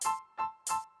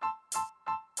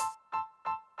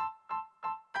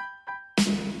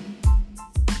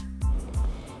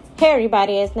Hey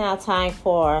everybody, it's now time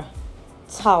for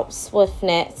Talks with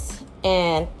Nets,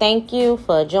 and thank you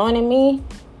for joining me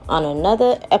on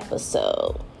another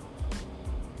episode.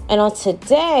 And on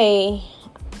today,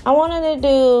 I wanted to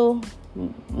do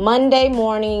Monday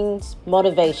mornings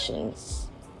motivations.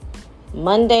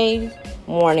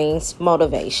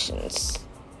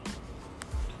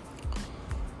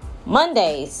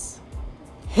 Mondays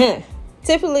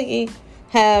typically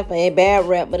have a bad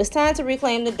rep, but it's time to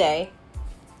reclaim the day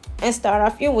and start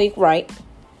off your week right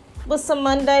with some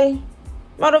Monday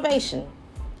motivation.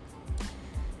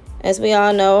 As we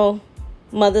all know,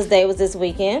 Mother's Day was this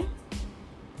weekend.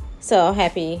 So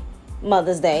happy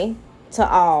Mother's Day to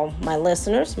all my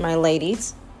listeners, my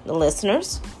ladies, the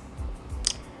listeners.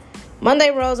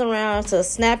 Monday rolls around to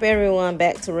snap everyone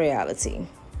back to reality.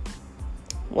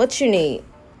 What you need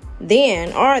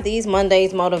then are these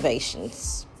Monday's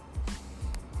motivations.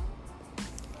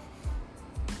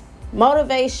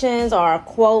 Motivations are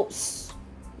quotes,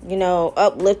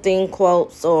 uplifting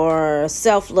quotes or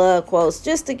self-love quotes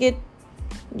just to get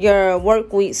your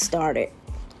work week started.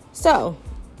 So,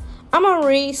 I'm going to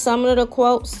read some of the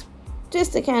quotes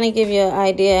just to kind of give you an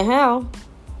idea how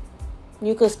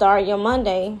you could start your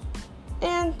Monday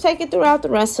and take it throughout the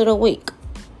rest of the week.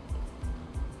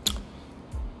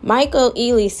 Michael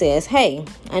Ealy says, "Hey,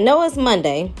 I know it's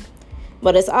Monday,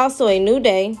 but it's also a new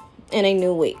day and a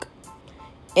new week.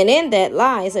 And in that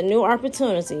lies a new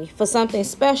opportunity for something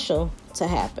special to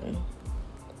happen."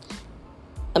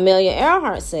 Amelia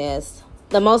Earhart says,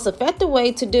 "The most effective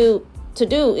way to do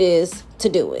is to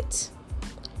do it."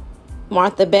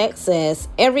 Martha Beck says,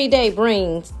 "Every day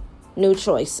brings new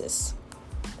choices."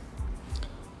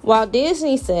 Walt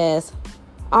Disney says,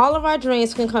 "All of our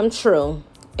dreams can come true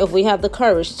if we have the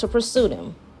courage to pursue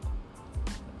them."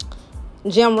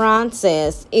 Jim Rohn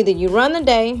says, "Either you run the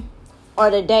day or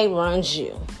the day runs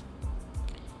you."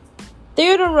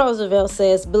 Theodore Roosevelt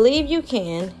says, "Believe you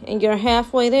can, and you're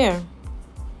halfway there."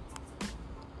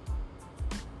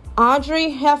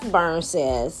 Audrey Hepburn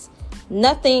says,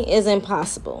 "Nothing is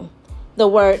impossible. The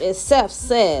word itself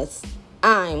says,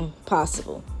 I'm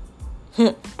possible."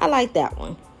 I like that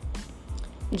one.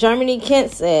 Germany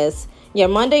Kent says, "Your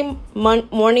Monday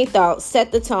morning thoughts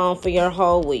set the tone for your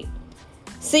whole week.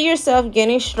 See yourself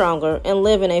getting stronger and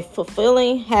living a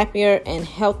fulfilling, happier, and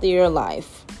healthier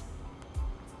life."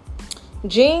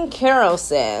 Jean Carroll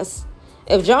says,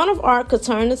 "If Joan of Arc could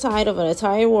turn the tide of an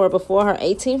entire war before her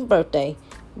 18th birthday,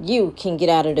 you can get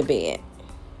out of the bed."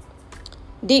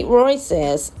 Deep Roy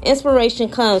says, "Inspiration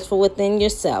comes from within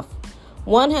yourself.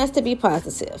 One has to be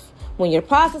positive. When you're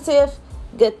positive,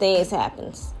 good things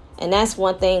happen." And that's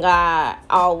one thing I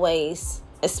always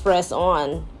express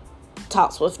on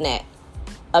Talks with Nat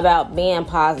about being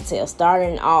positive,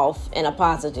 starting off in a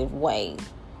positive way,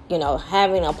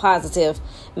 having a positive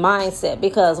mindset,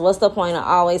 because what's the point of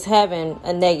always having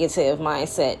a negative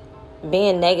mindset?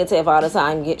 Being negative all the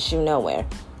time gets you nowhere.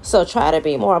 So try to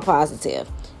be more positive.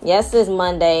 Yes, it's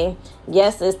Monday.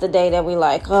 Yes, it's the day that we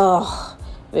like,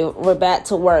 we're back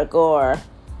to work or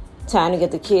time to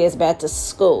get the kids back to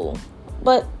school.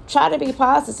 But try to be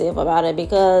positive about it,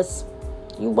 because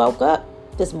you woke up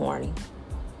this morning.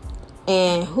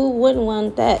 And who wouldn't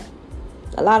want that?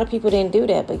 A lot of people didn't do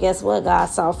that, but guess what? God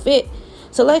saw fit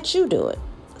to let you do it.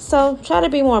 So try to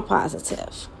be more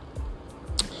positive.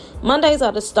 Mondays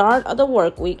are the start of the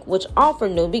work week, which offer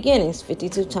new beginnings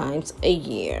 52 times a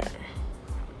year.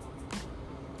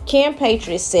 Kim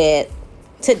Patriot said,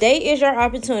 "Today is your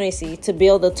opportunity to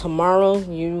build the tomorrow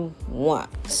you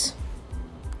want."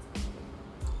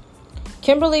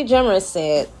 Kimberly Jemmer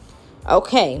said,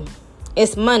 "Okay,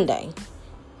 it's Monday,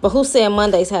 but who said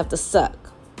Mondays have to suck?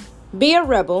 Be a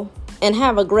rebel and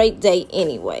have a great day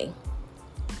anyway.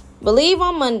 Believe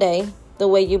on Monday the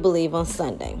way you believe on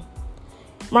Sunday."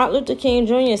 Martin Luther King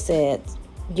Jr. said,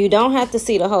 "You don't have to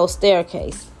see the whole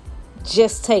staircase.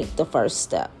 Just take the first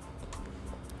step."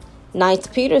 Knight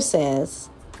Peter says,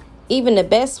 "Even the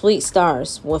best week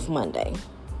starts with Monday."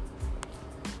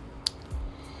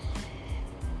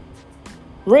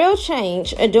 Real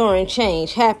change, enduring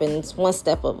change, happens one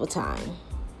step at a time.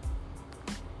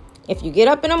 If you get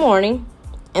up in the morning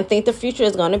and think the future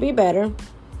is going to be better,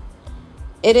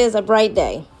 it is a bright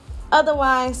day.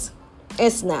 Otherwise,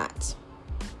 it's not.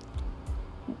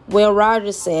 Will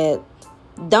Rogers said,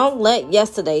 "Don't let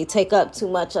yesterday take up too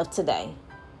much of today."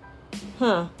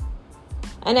 And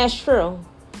that's true.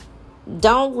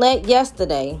 Don't let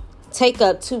yesterday take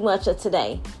up too much of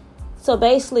today. So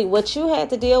basically, what you had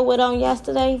to deal with on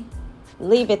yesterday,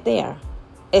 leave it there.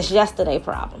 It's yesterday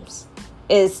problems.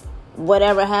 It's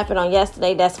whatever happened on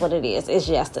yesterday, that's what it is. It's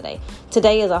yesterday.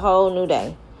 Today is a whole new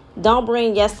day. Don't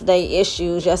bring yesterday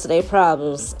issues, yesterday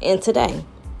problems in today.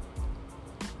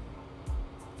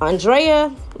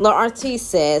 Andrea L'Artiste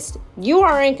says, you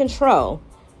are in control.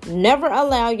 Never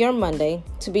allow your Monday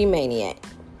to be maniac.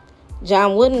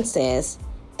 John Wooden says,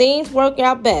 things work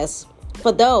out best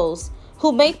for those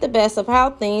who make the best of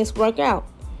how things work out.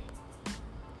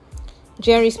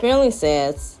 Jerry Sperling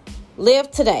says,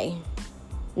 live today,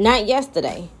 not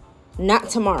yesterday, not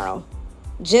tomorrow,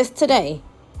 just today.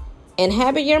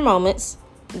 Inhabit your moments.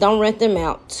 Don't rent them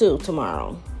out to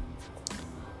tomorrow.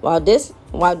 Walt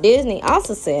Disney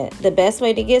also said, the best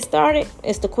way to get started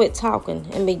is to quit talking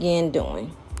and begin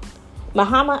doing.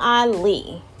 Muhammad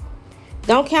Ali,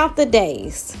 don't count the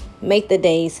days, make the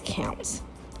days count.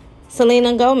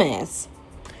 Selena Gomez,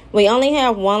 we only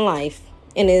have one life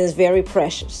and it is very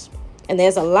precious. And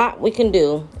there's a lot we can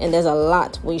do and there's a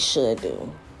lot we should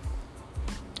do.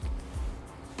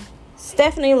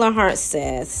 Stephanie Lahart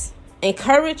says,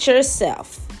 encourage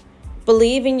yourself,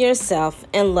 believe in yourself,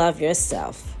 and love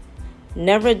yourself.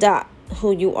 Never doubt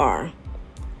who you are.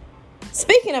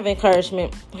 Speaking of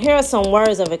encouragement, here are some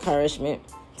words of encouragement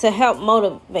to help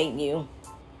motivate you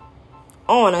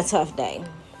on a tough day.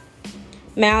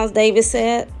 Miles Davis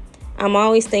said, I'm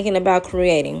always thinking about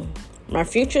creating. My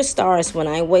future starts when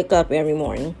I wake up every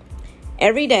morning.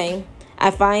 Every day,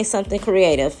 I find something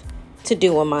creative to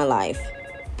do in my life.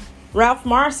 Ralph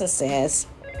Marson says,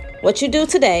 what you do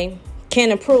today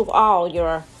can improve all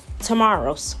your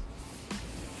tomorrows.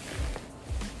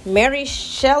 Mary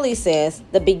Shelley says,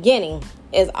 the beginning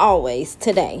is always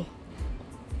today.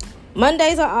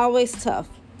 Mondays are always tough,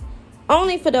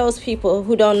 only for those people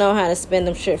who don't know how to spend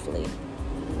them cheerfully.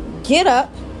 Get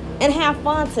up and have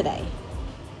fun today.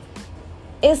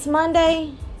 It's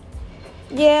Monday,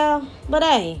 yeah, but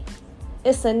hey,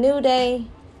 it's a new day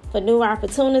for new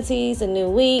opportunities, a new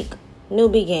week, new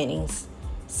beginnings.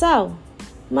 So,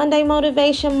 Monday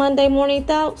motivation, Monday morning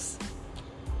thoughts.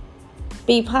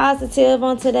 Be positive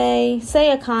on today.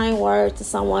 Say a kind word to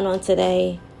someone on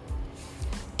today.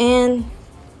 And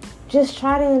just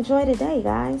try to enjoy the day,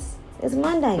 guys. It's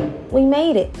Monday. We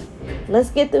made it.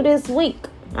 Let's get through this week.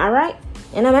 All right?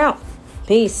 And I'm out.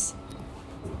 Peace.